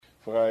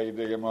Frag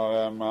the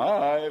Gemara,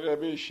 my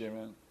Rabbi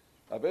Shimon.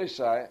 Rabbi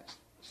Sai,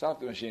 stop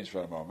the machines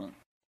for a moment.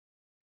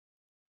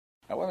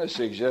 I want to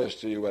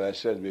suggest to you what I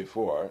said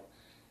before.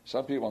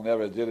 Some people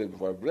never did it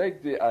before.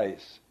 Break the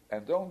ice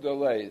and don't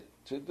delay.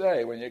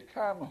 Today, when you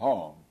come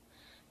home,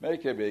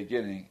 make a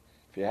beginning.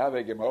 If you have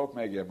a Gemara, open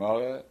a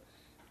Gemara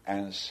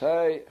and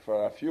say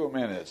for a few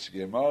minutes,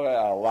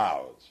 Gemara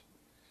aloud.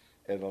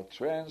 It'll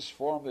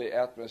transform the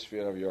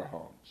atmosphere of your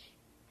homes.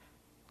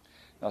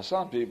 Now,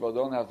 some people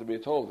don't have to be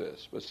told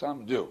this, but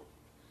some do.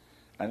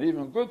 And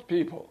even good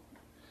people,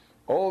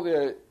 all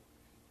their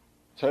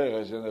Torah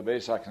is in the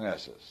Beis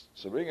HaKnesses.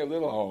 So bring a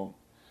little home,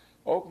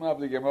 open up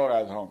the Gemara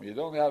at home. You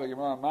don't have a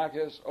Gemara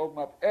Makis,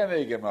 open up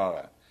any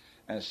Gemara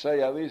and say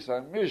at least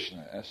a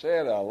Mishnah and say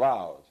it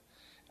aloud.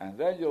 And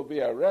then you'll be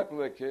a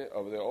replica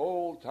of the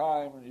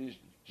old-time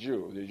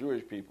Jew, the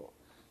Jewish people.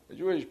 The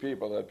Jewish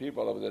people, the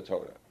people of the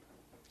Torah.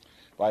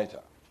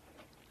 Weiter.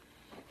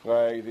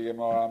 Frag the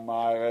Gemara,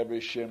 my Rabbi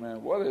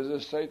Shimon. What is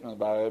this statement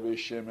by Rabbi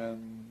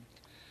Shimon?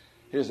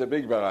 Here's the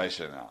big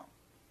baraisa now.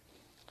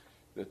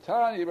 The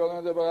tiny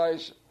of the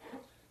baraisa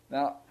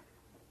now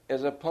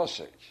is a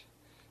pasuk.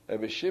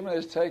 Rabbi Shimon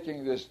is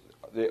taking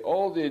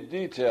all the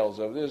details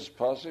of this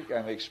pasuk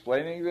and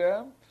explaining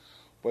them,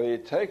 but he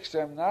takes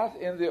them not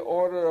in the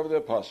order of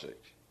the pasuk.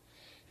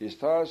 He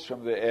starts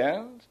from the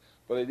end,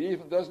 but he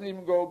doesn't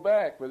even go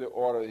back with the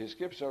order. He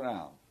skips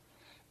around,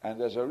 and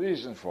there's a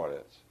reason for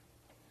it.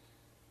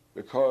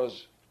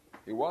 Because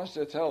he wants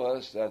to tell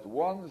us that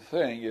one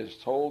thing is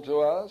told to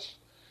us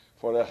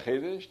for a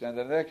chiddush, then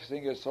the next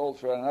thing is told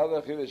for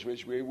another chiddush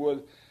which we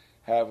would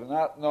have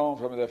not known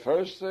from the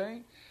first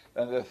thing,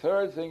 and the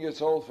third thing is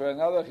told for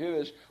another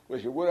chiddush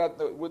which we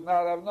would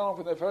not have known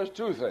from the first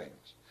two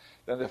things.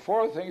 Then the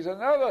fourth thing is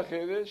another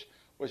chiddush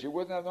which you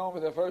wouldn't have known for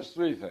the first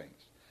three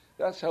things.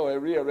 That's how he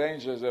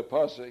rearranges the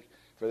pasuk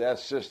for that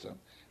system.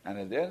 And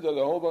at the end of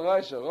the whole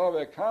baraisa,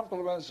 Rava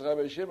compliments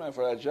Rabbi Shimon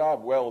for a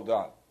job well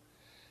done.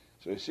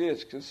 So you see,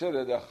 it's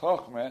considered a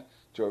chokhmah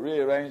to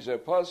rearrange the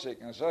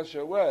pasuk in such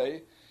a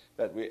way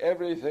that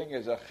everything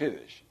is a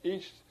chiddush.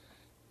 Each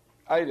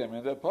item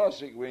in the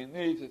pasuk we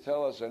need to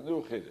tell us a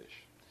new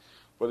chiddush.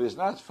 But it's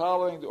not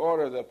following the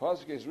order of the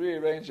pasuk, it's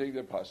rearranging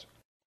the pasuk.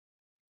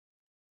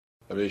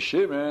 Rabbi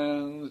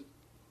Shimon,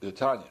 the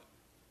Tanya,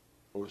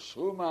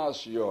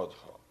 Usrumas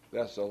Yodcha.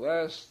 That's the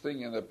last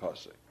thing in the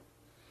pasuk.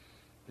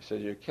 He said,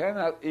 you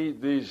cannot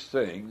eat these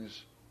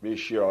things,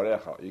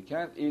 b'shiorecha. You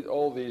can't eat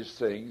all these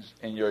things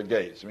in your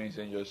gates, means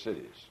in your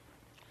cities.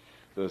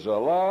 There's a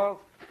law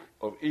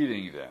of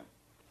eating them.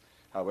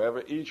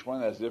 However, each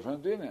one has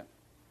different dinner.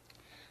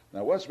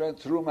 Now, what's meant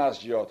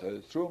trumas yota?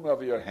 The truma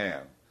of your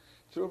hand.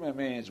 Truma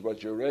means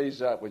what you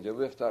raise up, what you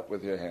lift up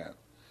with your hand.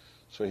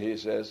 So he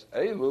says,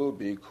 Elu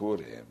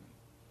bikurim.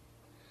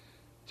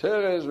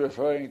 Torah is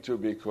referring to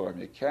bikurim.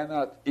 You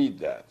cannot eat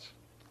that.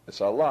 It's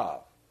a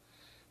law.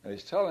 And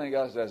he's telling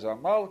us there's a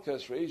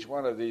malchus for each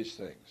one of these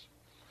things.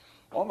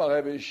 Omar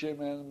Rabbi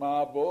Shimon,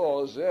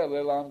 what's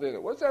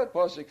that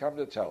pasuk come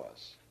to tell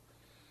us?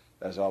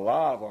 There's a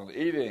law on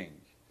eating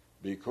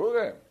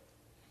bikurim.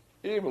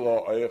 If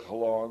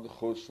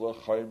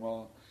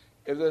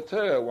the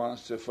Torah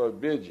wants to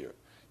forbid you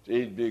to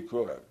eat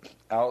bikurim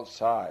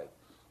outside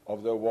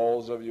of the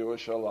walls of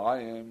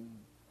Yerushalayim,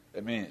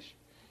 it means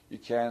you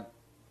can't,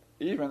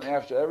 even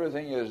after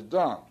everything is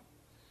done,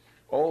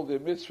 all the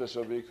mitzvahs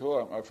of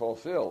bikurim are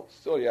fulfilled.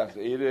 Still, you have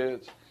to eat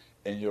it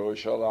in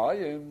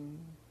Yerushalayim.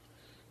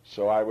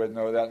 So I would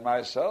know that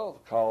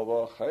myself. Kal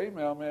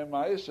v'chemer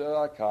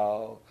me'maiser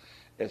akal.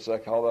 It's a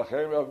kal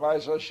v'chemer of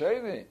maiser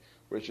sheni,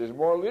 which is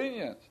more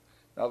lenient.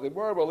 Now the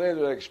Gemara will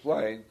later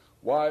explain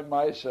why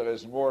maiser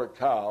is more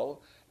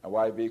kal and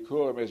why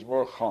bikurim is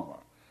more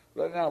chomer.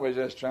 Right now we're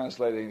just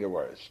translating the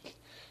words.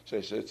 So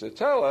he says to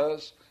tell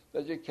us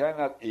that you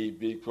cannot eat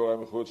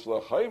bikurim chutz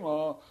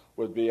l'chemer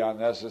would be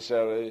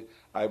unnecessary.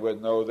 I would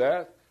know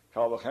that.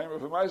 Kal v'chemer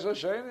for maiser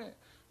sheni.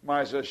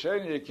 Maiser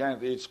sheni you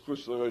can't eat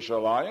chutz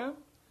l'Yerushalayim.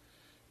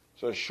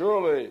 So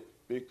surely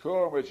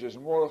bikurim, which is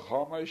more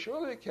chomer,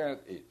 surely you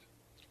can't eat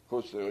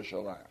chutz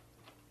l'Yerushalayim.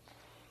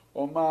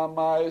 Uma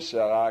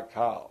ma'aser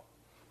akal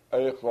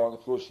eichlon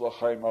chutz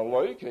l'chemer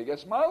loike, he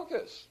gets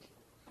malchus.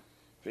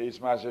 If he eats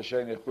ma'aser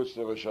sheni chutz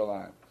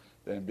l'Yerushalayim,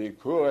 then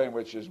bikurim,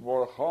 which is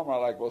more chomer,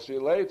 like we'll see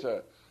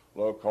later,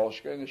 lo kol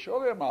shkein, is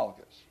surely a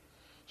malchus.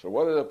 So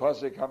what did the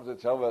pasuk come to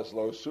tell us?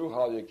 Lo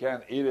suchal, you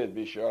can't eat it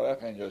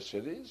b'sharech in your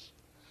cities.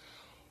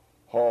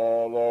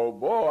 Holo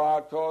bo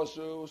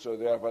akosu, so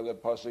therefore the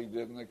pasuk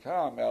didn't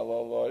come.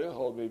 Elo lo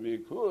yichol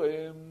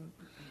b'bikurim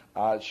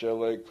ad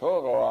shelei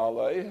koro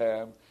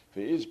aleihem. If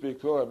he eats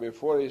bikurim,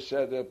 before he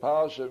said the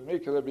parasha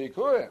mikra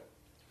bikurim,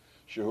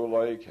 shehu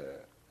lo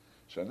yikeh.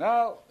 So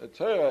now the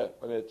Torah,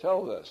 when it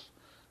tells us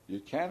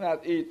you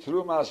cannot eat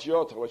trumas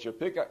yotcha, what you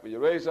pick up, what you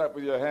raise up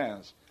with your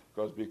hands,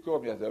 because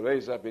bikurim you have to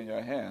raise up in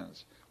your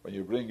hands when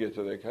you bring it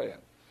to the kayan.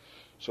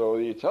 So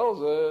he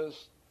tells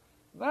us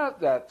not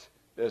that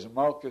there's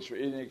malchus for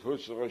eating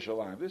chutz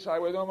l'Yerushalayim. This I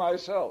would know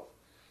myself.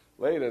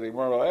 Later the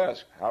Gemara will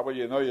ask, how will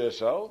you know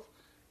yourself?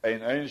 Ein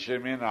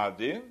shemin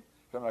adin?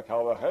 from a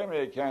Kal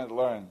V'chemer you can't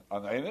learn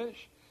an Einish.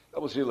 That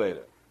we'll see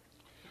later.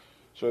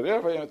 So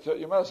therefore,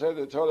 you must say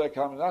the Torah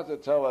comes not to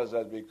tell us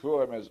that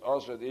Bikurim is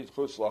also to eat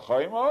Chutz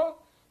L'Chayma.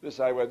 This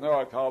I would know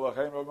a Kal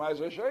V'chemer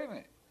Ma'aser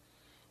Sheni.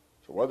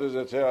 So what does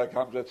the Torah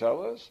come to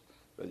tell us?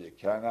 That you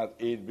cannot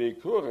eat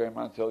Bikurim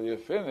until you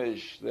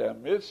finish the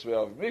mitzvah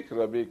of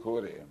Mikra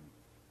Bikurim.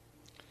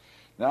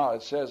 Now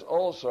it says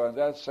also in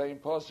that same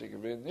pasuk,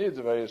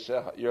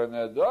 your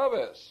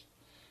nedaves,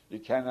 you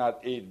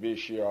cannot eat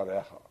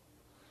B'shiarecha.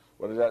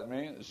 What does that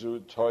mean? Zu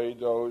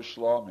toido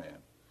shlomim.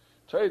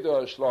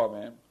 Toido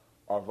shlomim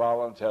are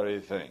voluntary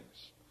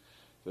things.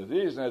 So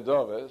these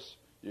nedaves,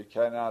 you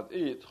cannot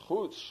eat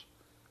chutz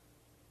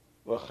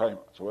l'chayma.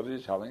 So what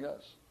is he telling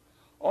us?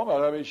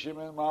 Omar Rabbi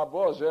Shimon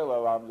ma'bo zeh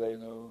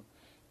lalamdeinu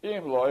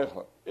im lo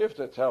echla. If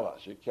they tell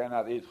us you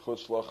cannot eat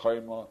chutz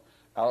l'chayma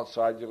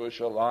outside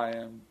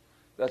Yerushalayim,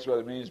 that's what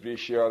it means,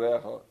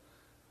 B'shiarecha.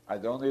 I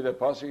don't need a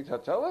pasuk to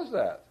tell us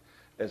that.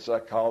 It's a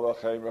Kal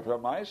V'chemer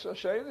from Ma'aser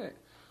Sheni.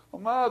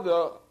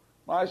 Umada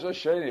Ma'aser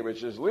Sheni,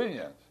 which is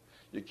lenient.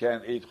 You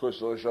can't eat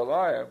Chutz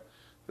L'Shalayim.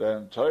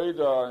 Then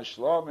Toida and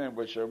Shlomim,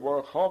 which are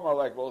more Chomer,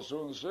 like we'll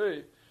soon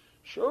see,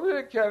 surely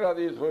you cannot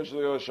eat Chutz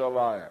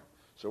L'Shalayim.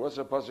 So what's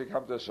the pasuk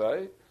come to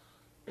say?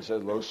 It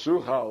says, Lo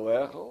Sucha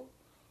Lechel,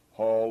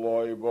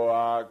 Holoi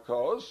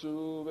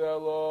Boakosu,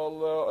 Velo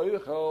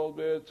Le'oichel,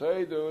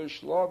 B'Toidu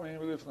Shlomim,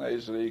 L'fnei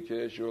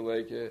Zrike,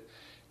 Shuleke.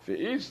 If he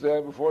eats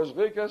them before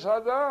Zrikas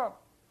Hadam.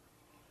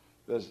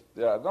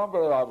 There are a number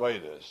of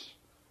avodas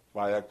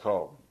by a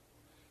Kohen.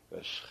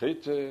 There's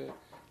Shchite,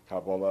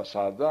 Kabbalas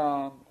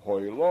Hadam,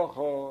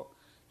 Hoilocho,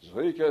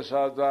 Zrikas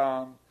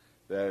Hadam.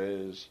 There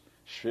is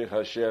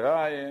Shvicha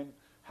Shirayim,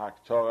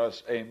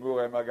 Haktoras Ein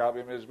Murem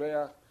Agabi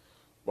Mizbeach.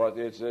 But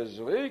it's the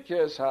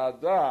Zrikas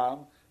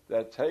Hadam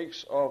that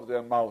takes off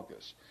the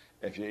Malchus.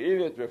 If you eat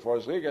it before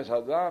Zrikas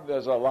Hadam,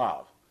 there's a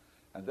lav.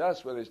 And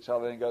that's what he's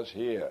telling us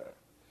here.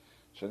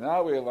 So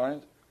now we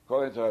learned,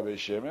 according to Rabbi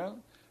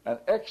Shimon, an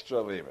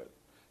extra limit.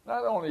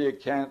 Not only you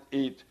can't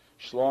eat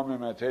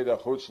Shlomim and Teda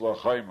Chutz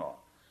L'Chayma,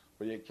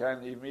 but you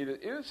can't even eat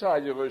it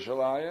inside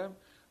Yerushalayim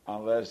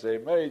unless they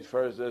made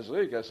first the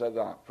Zrikas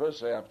Hadam. First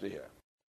say up to here.